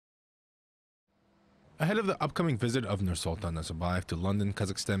Ahead of the upcoming visit of Nursultan Nazarbayev to London,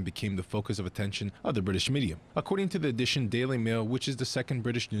 Kazakhstan became the focus of attention of the British media. According to the edition Daily Mail, which is the second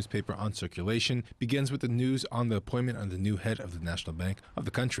British newspaper on circulation, begins with the news on the appointment of the new head of the National Bank of the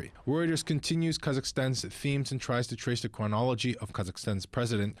country. Reuters continues Kazakhstan's themes and tries to trace the chronology of Kazakhstan's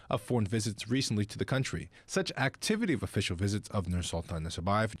president of foreign visits recently to the country. Such activity of official visits of Nursultan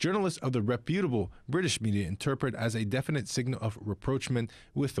Nazarbayev, journalists of the reputable British media interpret as a definite signal of rapprochement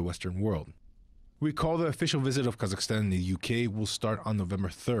with the Western world. Recall the official visit of Kazakhstan in the UK will start on November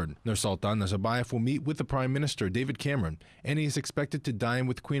 3rd. Nursultan Nazarbayev will meet with the Prime Minister David Cameron, and he is expected to dine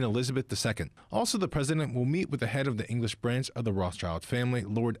with Queen Elizabeth II. Also, the President will meet with the head of the English branch of the Rothschild family,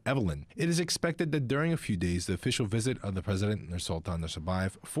 Lord Evelyn. It is expected that during a few days, the official visit of the President Nursultan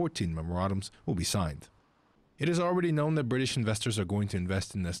Nazarbayev, 14 memorandums will be signed. It is already known that British investors are going to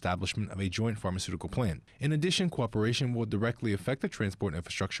invest in the establishment of a joint pharmaceutical plant. In addition, cooperation will directly affect the transport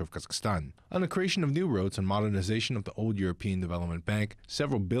infrastructure of Kazakhstan. On the creation of new roads and modernization of the old European Development Bank,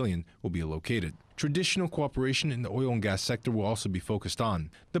 several billion will be allocated. Traditional cooperation in the oil and gas sector will also be focused on.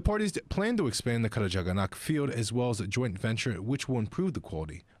 The parties plan to expand the Karachaganak field as well as a joint venture which will improve the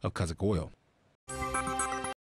quality of Kazakh oil.